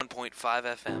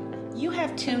88.5 FM. You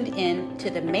have tuned in to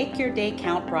the Make Your Day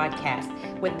Count broadcast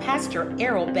with Pastor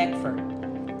Errol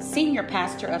Beckford, Senior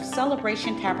Pastor of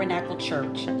Celebration Tabernacle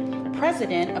Church,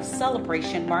 President of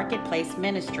Celebration Marketplace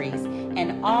Ministries,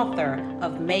 and author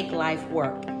of Make Life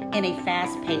Work in a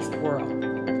Fast-Paced World.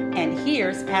 And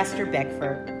here's Pastor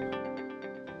Beckford.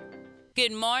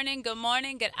 Good morning, good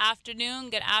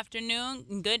afternoon,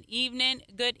 good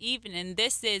evening,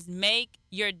 This is Make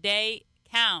Your Day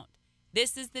Count.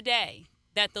 This is the day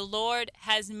that the Lord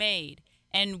has made,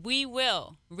 and we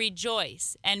will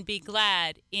rejoice and be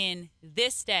glad in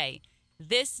this day,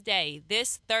 this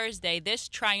Thursday, this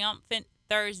triumphant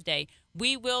Thursday.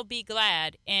 We will be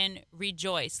glad and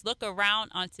rejoice. Look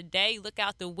around on today. Look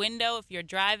out the window if you're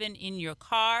driving in your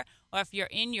car or if you're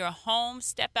in your home.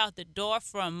 Step out the door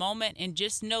for a moment and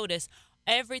just notice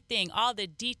everything, all the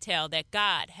detail that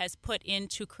God has put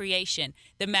into creation,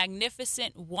 the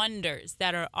magnificent wonders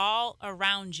that are all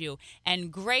around you,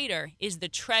 and greater is the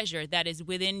treasure that is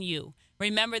within you.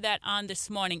 Remember that on this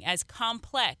morning, as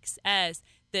complex as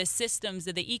the systems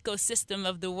of the ecosystem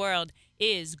of the world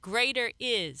is, greater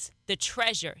is the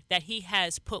treasure that he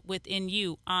has put within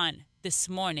you on this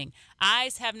morning.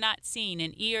 Eyes have not seen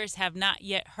and ears have not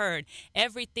yet heard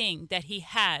everything that he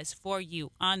has for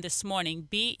you on this morning.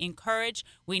 Be encouraged.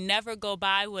 We never go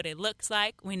by what it looks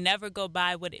like. We never go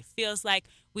by what it feels like.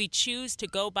 We choose to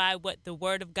go by what the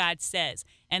Word of God says.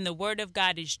 And the Word of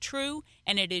God is true,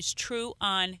 and it is true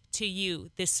on to you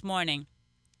this morning.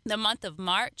 The month of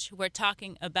March, we're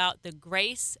talking about the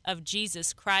grace of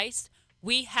Jesus Christ.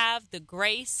 We have the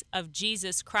grace of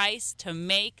Jesus Christ to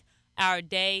make our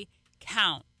day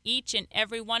count. Each and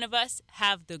every one of us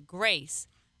have the grace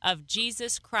of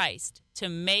Jesus Christ to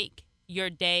make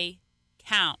your day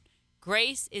count.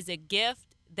 Grace is a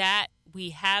gift that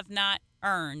we have not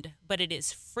earned, but it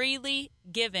is freely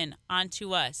given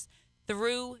unto us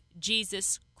through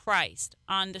Jesus Christ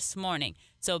on this morning.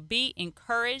 So be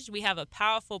encouraged. We have a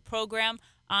powerful program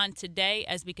on today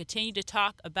as we continue to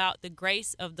talk about the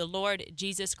grace of the Lord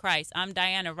Jesus Christ. I'm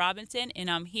Diana Robinson, and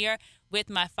I'm here with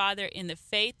my father in the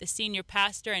faith, the senior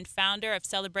pastor and founder of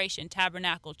Celebration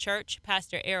Tabernacle Church,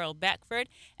 Pastor Errol Beckford.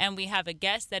 And we have a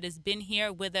guest that has been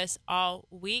here with us all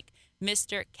week,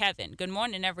 Mr. Kevin. Good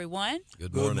morning, everyone.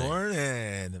 Good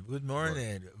morning.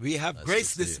 We have nice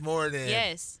grace this morning.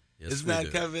 Yes. Isn't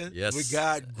that, Kevin? Yes. We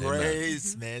got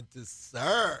grace, man, to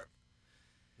serve.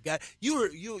 God,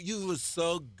 you were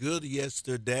so good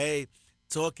yesterday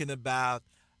talking about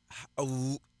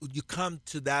how you come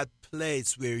to that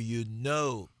place where you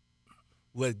know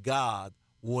what God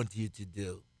wants you to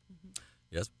do.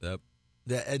 Yes,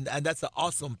 and that's an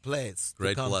awesome place.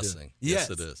 Great to come blessing. To.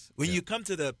 Yes, it is. When you come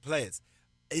to the place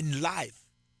in life,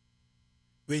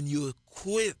 when you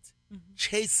quit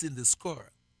chasing the squirrel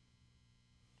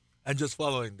and just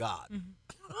following God.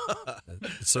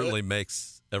 It certainly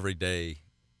makes every day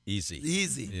easy.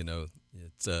 You know,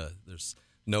 it's there's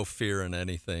no fear in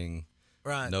anything.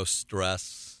 Right. No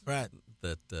stress. Right.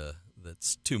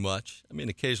 That's too much. I mean,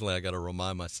 occasionally I got to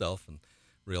remind myself and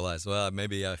realize, well,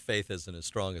 maybe my faith isn't as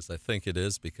strong as I think it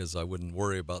is because I wouldn't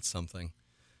worry about something.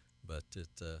 But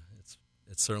it's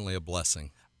certainly a blessing.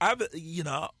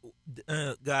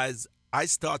 Guys, I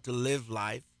start to live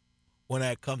life when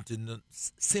I come to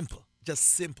simple.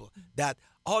 That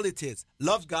all it is,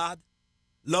 love God,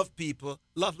 love people,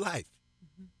 love life.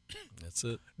 That's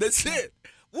it. That's it.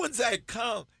 Once I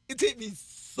come, it takes me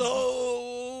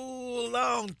so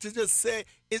long to just say,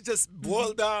 it just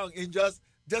boiled down in just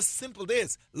simple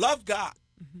this. Love God,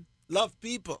 love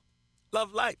people,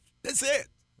 love life. That's it.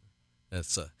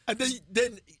 That's and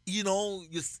then you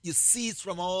cease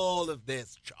from all of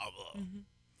this trouble. It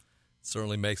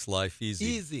certainly makes life easy.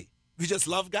 Easy. We just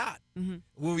love God.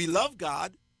 When we love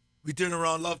God, we turn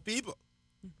around and love people.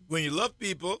 When you love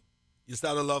people, you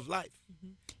start to love life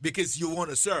because you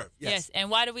want to serve. Yes. And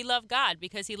why do we love God?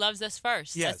 Because he loves us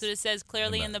first. Yes. That's what it says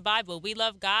clearly Amen. in the Bible. We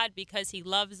love God because he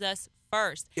loves us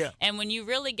first. Yeah. And when you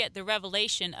really get the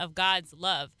revelation of God's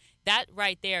love, that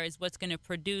right there is what's going to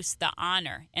produce the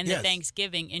honor and the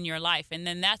thanksgiving in your life. And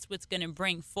then that's what's going to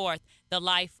bring forth the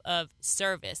life of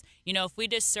service. You know, if we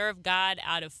just serve God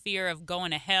out of fear of going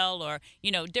to hell or,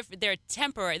 they're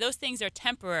temporary. Those things are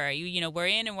temporary. We're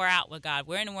in and we're out with God.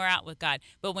 We're in and we're out with God.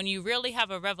 But when you really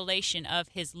have a revelation of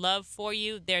his love for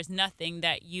you, there's nothing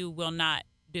that you will not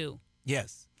do.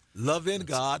 Yes. Loving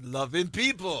God, loving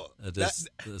people. That's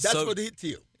what it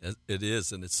is. It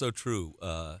is, and it's so true.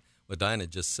 What Dinah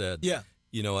just said. Yeah.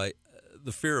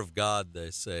 The fear of God, they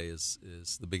say, is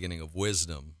the beginning of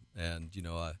wisdom. And,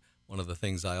 one of the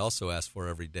things I also ask for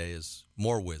every day is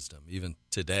more wisdom. Even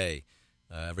today,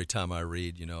 Every time I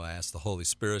read, I ask the Holy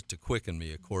Spirit to quicken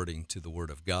me according to the Word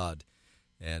of God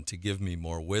and to give me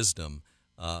more wisdom.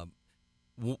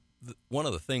 One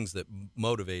of the things that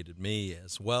motivated me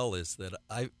as well is that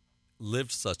I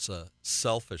lived such a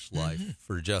selfish life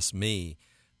for just me.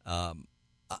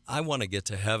 I want to get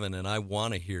to heaven, and I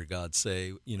want to hear God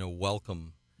say,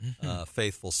 welcome,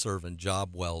 faithful servant,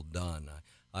 job well done.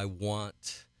 I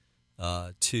want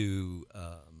to,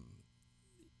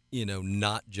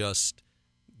 not just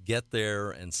get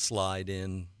there and slide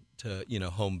in to,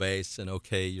 home base and,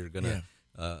 okay, you're going to,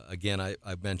 again, I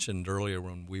mentioned earlier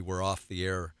when we were off the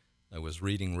air, I was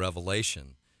reading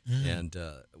Revelation, and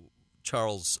not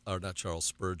Charles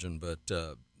Spurgeon, but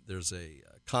there's a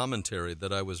commentary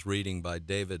that I was reading by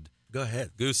David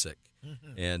Gusick,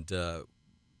 and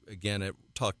again, it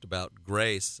talked about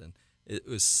grace, and it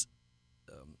was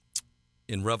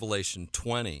in Revelation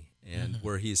 20, and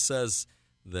where he says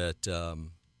that,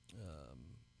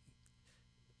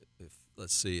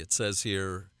 it says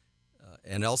here,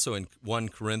 and also in 1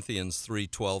 Corinthians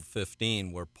 3:12,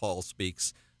 15, where Paul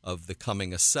speaks of the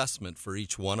coming assessment for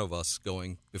each one of us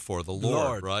going before the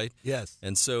Lord, right? Yes.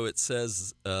 And so it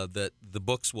says that the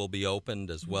books will be opened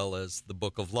as well as the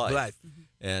book of life.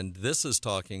 And this is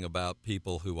talking about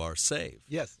people who are saved.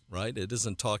 Yes. Right? It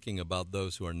isn't talking about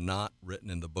those who are not written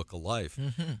in the book of life.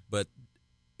 But,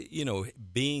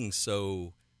 being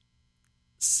so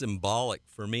symbolic,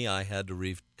 for me, I had to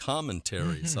read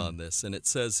commentaries on this. And it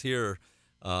says here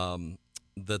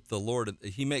that the Lord,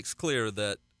 he makes clear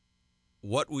that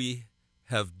what we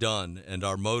have done and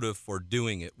our motive for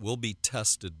doing it will be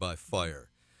tested by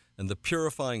fire, and the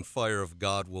purifying fire of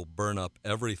God will burn up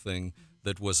everything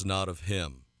that was not of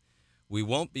him. We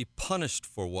won't be punished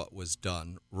for what was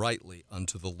done rightly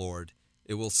unto the Lord.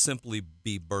 It will simply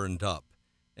be burned up,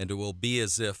 and it will be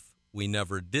as if we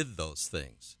never did those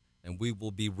things, and we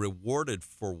will be rewarded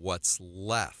for what's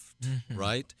left,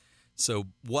 right? So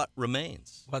what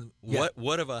remains? How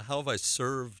have I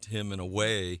served him in a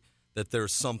way that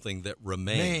there's something that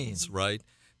remains, right?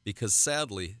 Because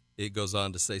sadly, it goes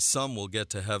on to say, some will get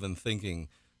to heaven thinking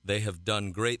they have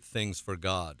done great things for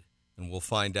God, and will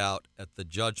find out at the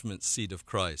judgment seat of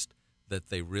Christ that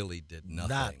they really did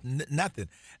nothing. Nothing.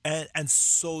 And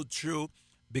so true,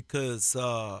 because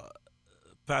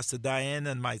Pastor Diane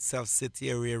and myself sit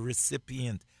here, we're a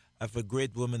recipient of a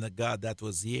great woman of God that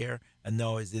was here and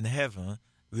now is in heaven,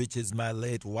 which is my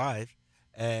late wife.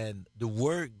 And the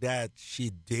work that she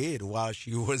did while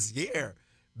she was here,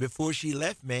 before she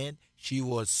left, man, she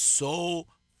was so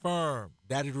firm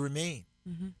that it remained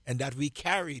and that we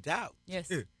carried out. Yes.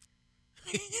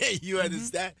 You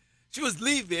understand? She was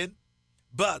leaving,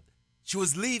 but she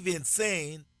was leaving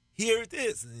saying, here it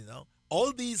is,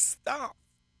 all these stuff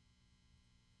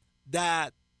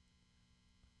that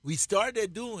we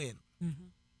started doing,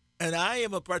 and I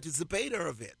am a participator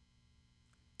of it.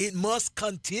 It must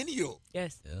continue.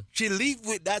 Yes. Yeah. She lived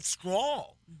with that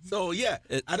strong. So,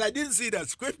 and I didn't see that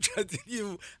scripture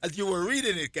as you were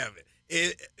reading it, Kevin.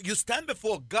 You stand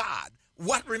before God.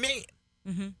 What remains?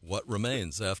 What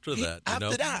remains after that?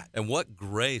 After that. And what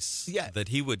grace that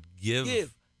he would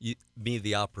give me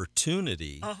the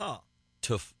opportunity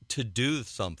to do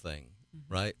something,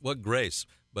 right? What grace.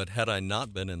 But had I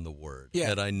not been in the Word,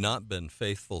 had I not been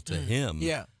faithful to him,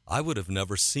 I would have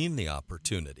never seen the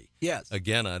opportunity. Yes.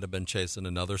 Again, I'd have been chasing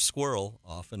another squirrel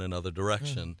off in another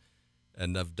direction,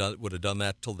 and would have done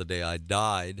that till the day I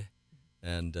died.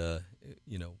 And,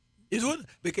 It would,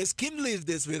 because Kim lived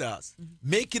this with us.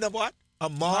 Making a what? A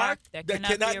mark that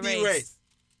cannot be erased.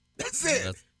 That's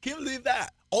it. Kim lived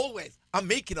that. Always. I'm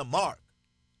making a mark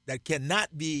that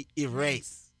cannot be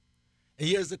erased. And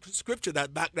here's the scripture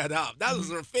that backed that up. That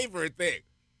was her favorite thing.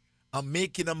 I'm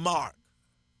making a mark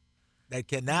that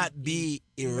cannot be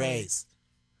erased.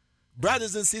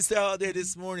 Brothers and sisters out there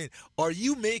this morning, are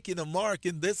you making a mark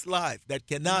in this life that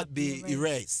cannot be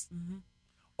erased?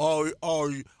 Or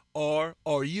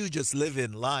are you just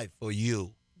living life for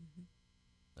you?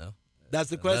 No.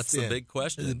 That's the question. That's the big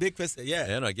question. It's a big question,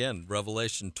 And again,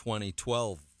 Revelation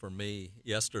 20:12 for me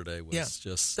yesterday was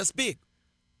just... That's big.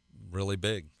 Really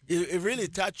big. It really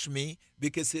touched me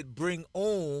because it bring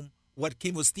home what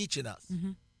Kim was teaching us.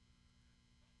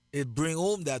 It bring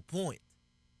home that point.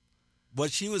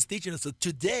 What she was teaching us. So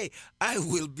today, I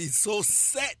will be so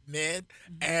set, man,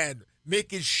 and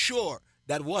making sure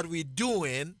that what we're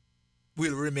doing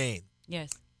will remain. Yes.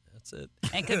 That's it.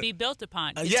 And can be built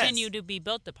upon. Continue to be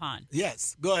built upon.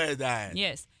 Yes. Go ahead, Diane.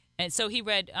 Yes. And so he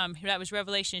read, that was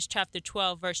Revelation chapter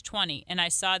 12, verse 20. And I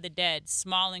saw the dead,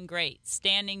 small and great,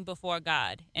 standing before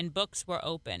God, and books were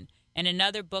open. And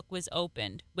another book was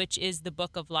opened, which is the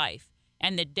book of life.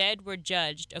 and the dead were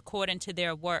judged according to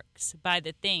their works by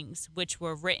the things which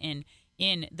were written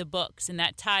in the books. And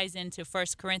that ties into 1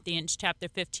 Corinthians chapter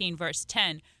 15, verse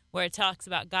 10, where it talks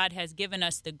about God has given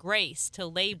us the grace to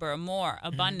labor more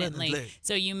abundantly.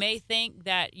 So you may think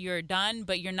that you're done,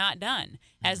 but you're not done.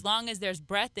 As long as there's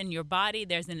breath in your body,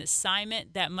 there's an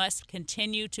assignment that must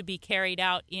continue to be carried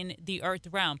out in the earth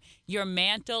realm. Your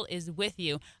mantle is with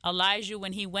you. Elijah,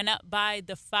 when he went up by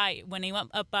the fire, when he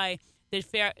went up by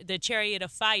the chariot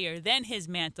of fire, then his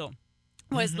mantle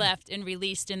was left and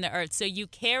released in the earth. So you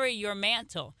carry your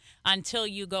mantle until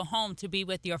you go home to be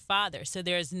with your Father. So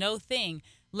there is no thing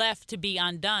left to be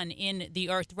undone in the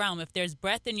earth realm. If there's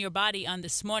breath in your body on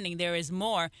this morning, there is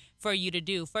more for you to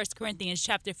do. 1 Corinthians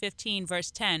chapter 15,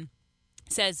 verse 10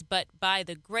 says, "But by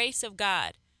the grace of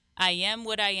God, I am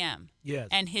what I am. Yes.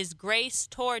 And his grace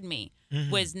toward me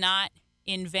was not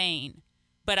in vain.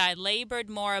 But I labored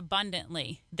more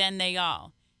abundantly than they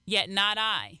all. Yet not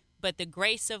I, but the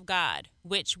grace of God,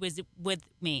 which was with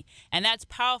me." And that's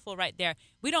powerful right there.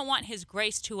 We don't want his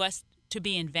grace to us to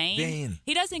be in vain.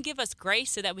 He doesn't give us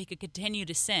grace so that we could continue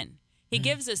to sin. He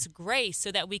gives us grace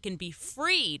so that we can be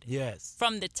freed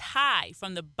from the tie,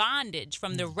 from the bondage,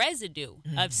 from the residue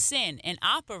of sin, and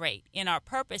operate in our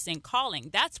purpose and calling.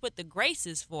 That's what the grace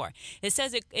is for. It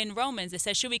says it in Romans, it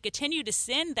says, should we continue to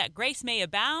sin that grace may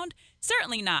abound?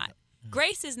 Certainly not.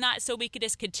 Grace is not so we could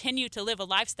just continue to live a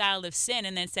lifestyle of sin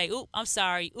and then say, "Ooh, I'm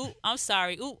sorry. Ooh, I'm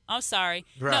sorry. Ooh, I'm sorry."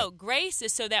 Right. No, grace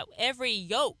is so that every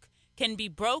yoke can be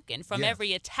broken from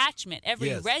every attachment,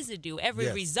 every residue,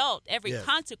 every result, every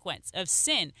consequence of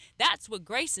sin. That's what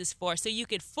grace is for, so you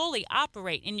could fully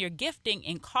operate in your gifting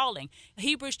and calling.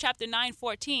 Hebrews chapter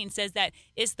 9:14 says that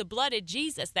it's the blood of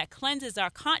Jesus that cleanses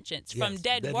our conscience from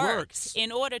dead works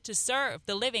in order to serve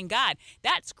the living God.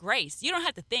 That's grace. You don't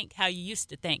have to think how you used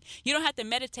to think. You don't have to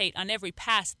meditate on every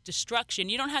past destruction.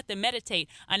 You don't have to meditate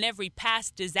on every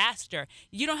past disaster.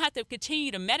 You don't have to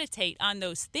continue to meditate on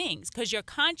those things because your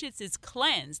conscience is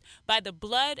cleansed by the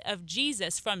blood of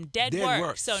Jesus from dead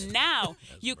works. So now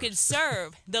you can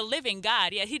serve the living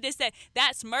God. Yeah, he just said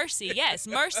that's mercy. Yes,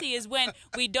 mercy is when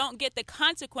we don't get the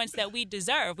consequence that we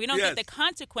deserve. We don't get the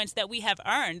consequence that we have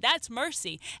earned. That's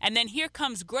mercy. And then here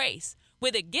comes grace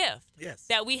with a gift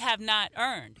that we have not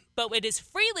earned, but it is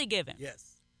freely given.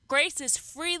 Grace is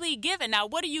freely given. Now,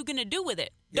 what are you going to do with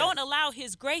it? Don't allow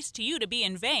his grace to you to be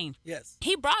in vain.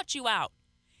 He brought you out.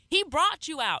 He brought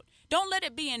you out. Don't let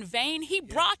it be in vain. He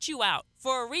brought you out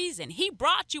for a reason. He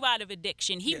brought you out of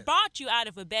addiction. He brought you out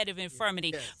of a bed of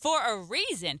infirmity for a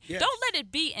reason. Don't let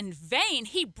it be in vain.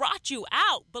 He brought you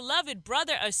out, beloved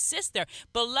brother or sister,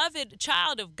 beloved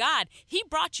child of God. He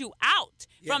brought you out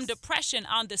from depression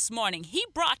on this morning. He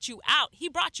brought you out. He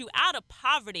brought you out of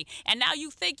poverty. And now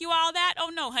you think you all that?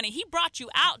 Oh, no, honey. He brought you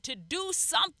out to do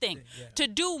something, to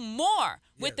do more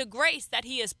with the grace that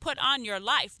he has put on your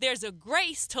life. There's a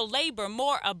grace to labor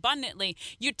more abundantly.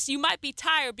 You might be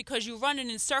tired because you're running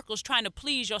in circles trying to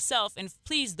please yourself and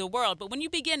please the world. But when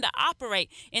you begin to operate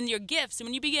in your gifts, and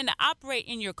when you begin to operate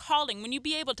in your calling, when you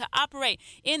be able to operate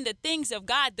in the things of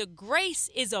God, the grace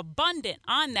is abundant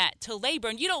on that to labor,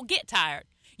 and you don't get tired.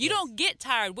 You don't get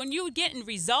tired. When you're getting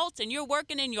results and you're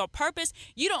working in your purpose,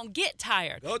 you don't get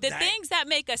tired. The things that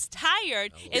make us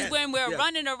tired is when we're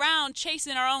running around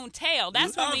chasing our own tail.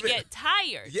 That's when we get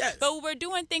tired. But when we're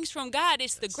doing things from God,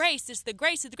 it's the grace. It's the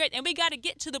grace. It's the grace. And we got to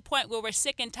get to the point where we're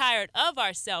sick and tired of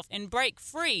ourselves and break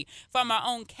free from our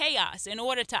own chaos in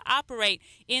order to operate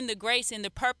in the grace and the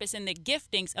purpose and the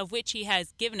giftings of which he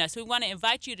has given us. We want to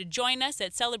invite you to join us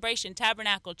at Celebration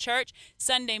Tabernacle Church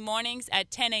Sunday mornings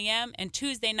at 10 a.m. and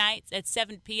Tuesday nights at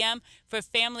 7 p.m. for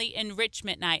Family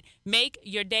Enrichment Night. Make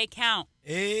your day count.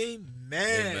 Amen.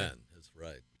 Amen. That's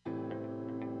right.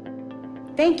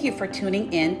 Thank you for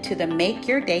tuning in to the Make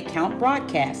Your Day Count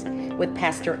broadcast with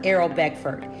Pastor Errol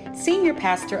Beckford, Senior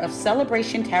Pastor of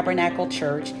Celebration Tabernacle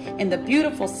Church in the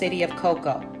beautiful city of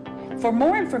Cocoa. For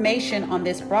more information on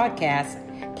this broadcast,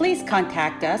 please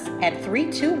contact us at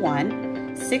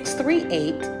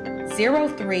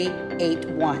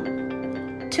 321-638-0381.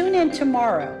 Tune in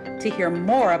tomorrow to hear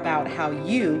more about how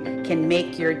you can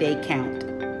make your day count.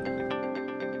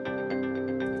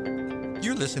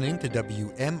 You're listening to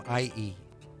WMIE,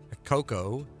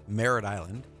 Cocoa, Merritt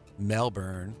Island,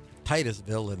 Melbourne,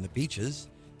 Titusville and the Beaches,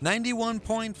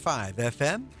 91.5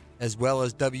 FM, as well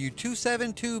as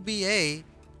W272BA,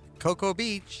 Cocoa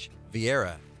Beach,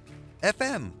 Vieira,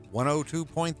 FM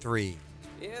 102.3.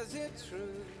 Is it true?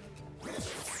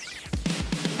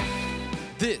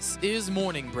 This is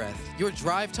Morning Breath, your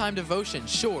drive time devotion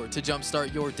sure to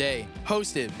jumpstart your day,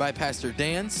 hosted by Pastor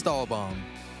Dan Stahlbaum.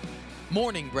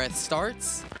 Morning Breath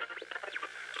starts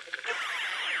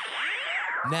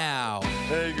now.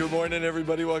 Hey, good morning,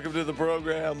 everybody. Welcome to the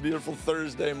program. Beautiful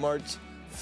Thursday, March